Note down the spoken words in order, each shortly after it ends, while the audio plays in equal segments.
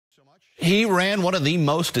He ran one of the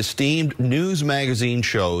most esteemed news magazine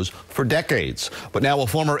shows for decades. But now a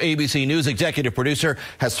former ABC News executive producer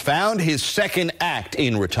has found his second act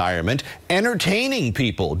in retirement, entertaining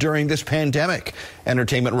people during this pandemic.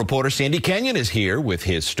 Entertainment reporter Sandy Kenyon is here with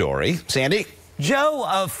his story. Sandy? Joe,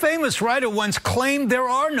 a famous writer once claimed there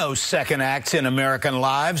are no second acts in American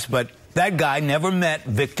lives, but that guy never met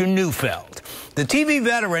Victor Neufeld. The TV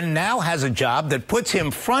veteran now has a job that puts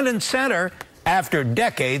him front and center after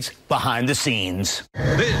decades behind the scenes.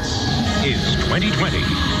 This is 2020.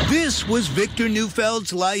 This was Victor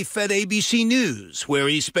Neufeld's life at ABC News, where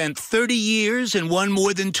he spent 30 years and won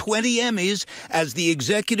more than 20 Emmys as the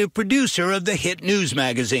executive producer of the hit news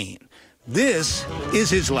magazine. This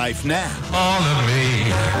is his life now. All of me,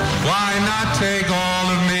 why not take all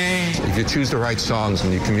of me? If you choose the right songs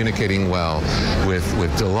and you're communicating well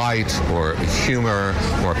with delight or humor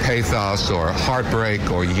or pathos or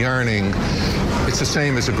heartbreak or yearning, it's the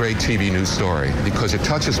same as a great TV news story because it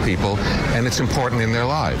touches people and it's important in their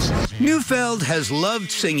lives. Neufeld has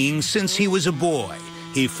loved singing since he was a boy.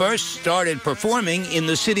 He first started performing in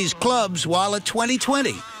the city's clubs while at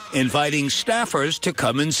 2020, inviting staffers to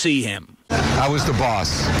come and see him. I was the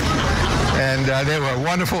boss, and they were a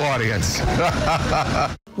wonderful audience.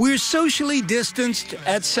 We're socially distanced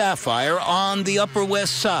at Sapphire on the Upper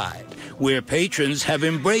West Side, where patrons have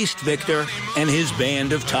embraced Victor and his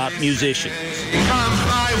band of top musicians. Come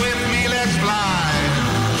fly with me, let's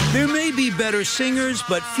fly. There may be better singers,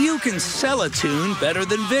 but few can sell a tune better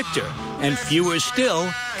than Victor, and fewer still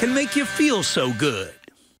can make you feel so good.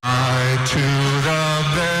 To the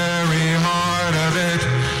very heart of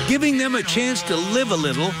it. Giving them a chance to live a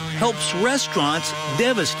little helps restaurants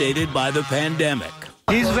devastated by the pandemic.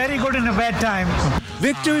 He's very good in a bad time.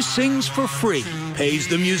 Victor sings for free, pays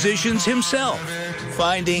the musicians himself,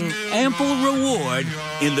 finding ample reward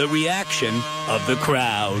in the reaction of the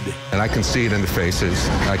crowd. And I can see it in the faces.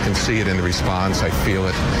 I can see it in the response. I feel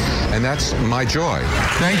it. And that's my joy.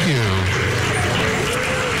 Thank you.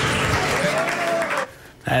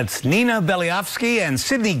 That's Ninah, Beliavsky, and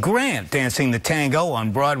Sidney Grant dancing the tango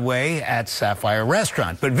on Broadway at Sapphire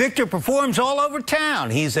Restaurant. But Victor performs all over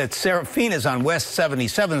town. He's at Serafina's on West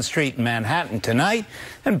 77th Street in Manhattan tonight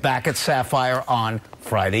and back at Sapphire on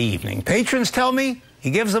Friday evening. Patrons tell me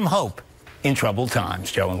he gives them hope in troubled times.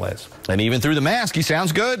 Joe and Liz. And even through the mask, he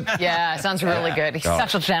sounds good. Yeah, sounds really good. He's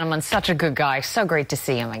such a gentleman, such a good guy. So great to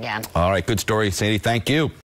see him again. All right, good story, Sandy. Thank you.